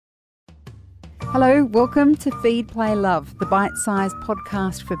Hello, welcome to Feed, Play, Love, the bite-sized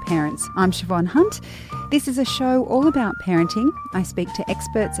podcast for parents. I'm Siobhan Hunt. This is a show all about parenting. I speak to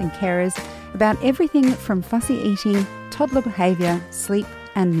experts and carers about everything from fussy eating, toddler behaviour, sleep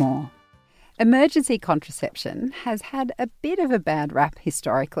and more. Emergency contraception has had a bit of a bad rap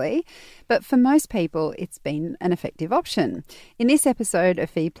historically, but for most people it's been an effective option. In this episode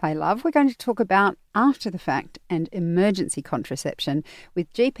of Feed, Play, Love, we're going to talk about after the fact and emergency contraception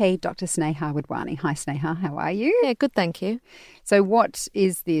with GP Dr. Sneha Wadhwani. Hi Sneha, how are you? Yeah, good, thank you. So what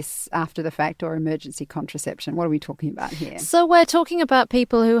is this after the fact or emergency contraception? What are we talking about here? So we're talking about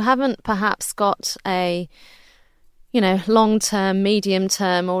people who haven't perhaps got a long-term,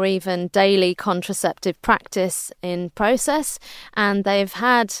 medium-term or even daily contraceptive practice in process, and they've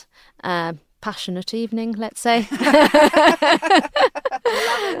had a passionate evening, let's say.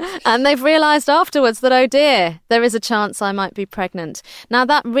 And they've realised afterwards that, oh dear, there is a chance I might be pregnant. Now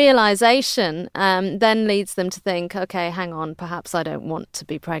that realisation then leads them to think, okay, hang on, perhaps I don't want to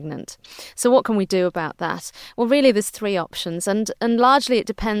be pregnant. So what can we do about that? Well, really there's three options, and largely it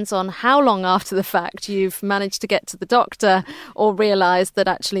depends on how long after the fact you've managed to get to the doctor or realised that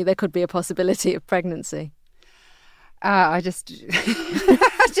actually there could be a possibility of pregnancy. I was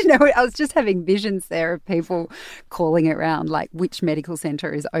just having visions there of people calling around like which medical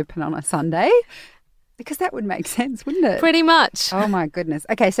centre is open on a Sunday, because that would make sense, wouldn't it? Pretty much. Oh my goodness.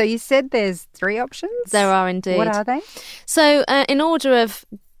 Okay, so you said there's three options? There are indeed. What are they? So in order of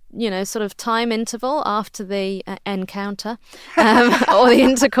sort of time interval after the encounter or the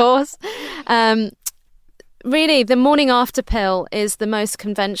intercourse, really, the morning after pill is the most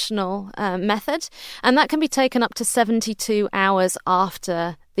conventional method, and that can be taken up to 72 hours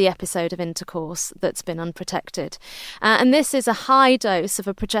after the episode of intercourse that's been unprotected. And this is a high dose of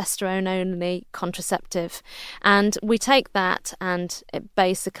a progesterone-only contraceptive. And we take that and it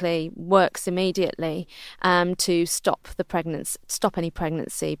basically works immediately to stop any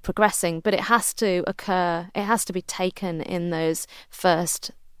pregnancy progressing. But it has to be taken in those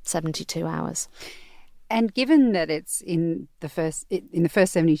first 72 hours. And given that it's in the first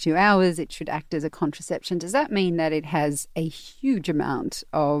 72 hours, it should act as a contraception. Does that mean that it has a huge amount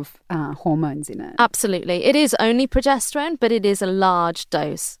of hormones in it? Absolutely. It is only progesterone, but it is a large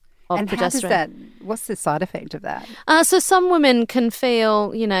dose of and progesterone. And what's the side effect of that? So some women can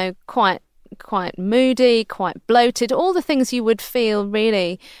feel, quite moody, quite bloated, all the things you would feel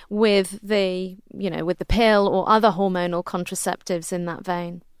really with the pill or other hormonal contraceptives in that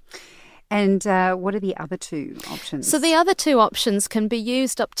vein. And what are the other two options? So the other two options can be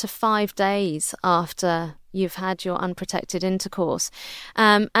used up to 5 days after you've had your unprotected intercourse.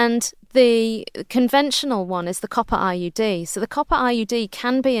 And the conventional one is the copper IUD. So the copper IUD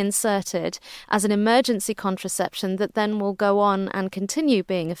can be inserted as an emergency contraception that then will go on and continue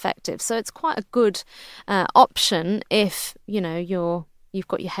being effective. So it's quite a good option if, you've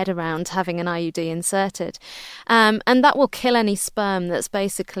got your head around having an IUD inserted. And that will kill any sperm that's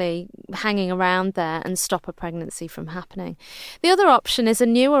basically hanging around there and stop a pregnancy from happening. The other option is a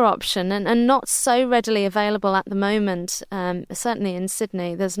newer option and not so readily available at the moment. Certainly in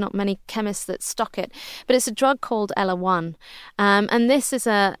Sydney, there's not many chemists that stock it, but it's a drug called Ella-1. And this is,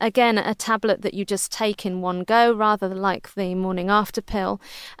 again, a tablet that you just take in one go, rather than like the morning after pill,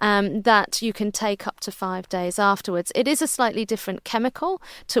 that you can take up to 5 days afterwards. It is a slightly different chemical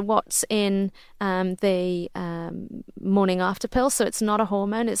to what's in the morning after pill. So it's not a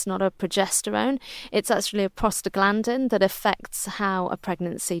hormone, it's not a progesterone. It's actually a prostaglandin that affects how a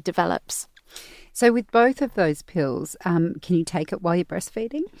pregnancy develops. So with both of those pills, can you take it while you're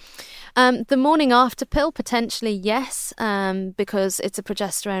breastfeeding? The morning after pill, potentially yes, because it's a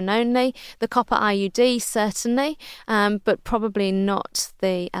progesterone only. The copper IUD, certainly, but probably not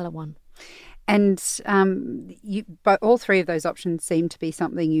the Ella-1. And but all three of those options seem to be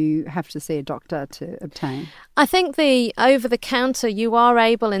something you have to see a doctor to obtain. I think the over-the-counter, you are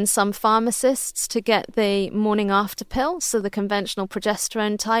able in some pharmacists to get the morning after pill, so the conventional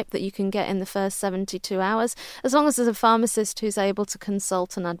progesterone type that you can get in the first 72 hours, as long as there's a pharmacist who's able to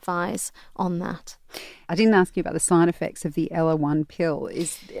consult and advise on that. I didn't ask you about the side effects of the Ella-1 pill.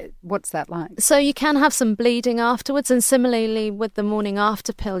 What's that like? So you can have some bleeding afterwards, and similarly with the morning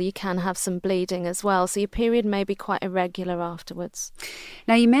after pill, you can have some bleeding as well. So your period may be quite irregular afterwards.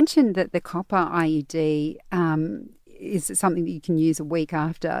 Now, you mentioned that the copper IUD is something that you can use a week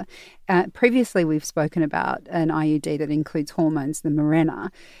after. Previously, we've spoken about an IUD that includes hormones, the Mirena.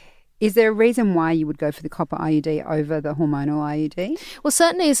 Is there a reason why you would go for the copper IUD over the hormonal IUD? Well,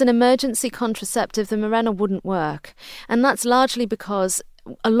 certainly as an emergency contraceptive, the Mirena wouldn't work. And that's largely because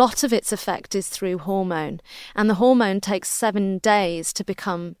a lot of its effect is through hormone, and the hormone takes 7 days to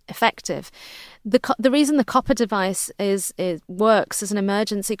become effective. The reason the copper device works as an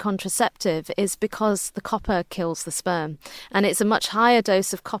emergency contraceptive is because the copper kills the sperm, and it's a much higher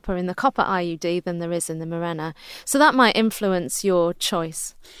dose of copper in the copper IUD than there is in the Mirena. So that might influence your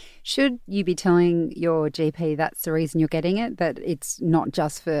choice. Should you be telling your GP that's the reason you're getting it, that it's not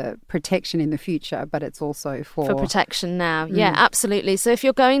just for protection in the future, but it's also for protection now? Yeah, absolutely. So if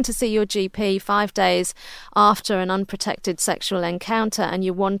you're going to see your GP 5 days after an unprotected sexual encounter and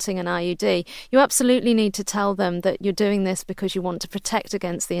you're wanting an IUD, you absolutely need to tell them that you're doing this because you want to protect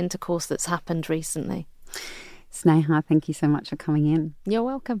against the intercourse that's happened recently. Sneha, thank you so much for coming in. You're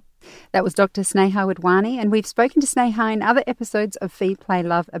welcome. That was Dr. Sneha Wadhwani, and we've spoken to Sneha in other episodes of Feed, Play,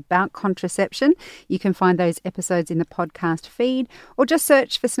 Love about contraception. You can find those episodes in the podcast feed, or just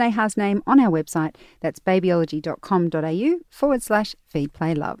search for Sneha's name on our website. That's babyology.com.au/Feed,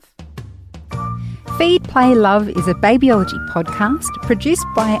 Play, Love. Feed, Play, Love is a babyology podcast produced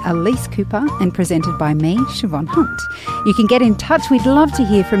by Elise Cooper and presented by me, Siobhan Hunt. You can get in touch. We'd love to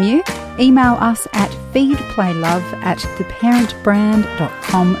hear from you. Email us at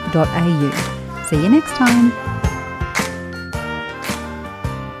feedplaylove@theparentbrand.com.au. See you next time.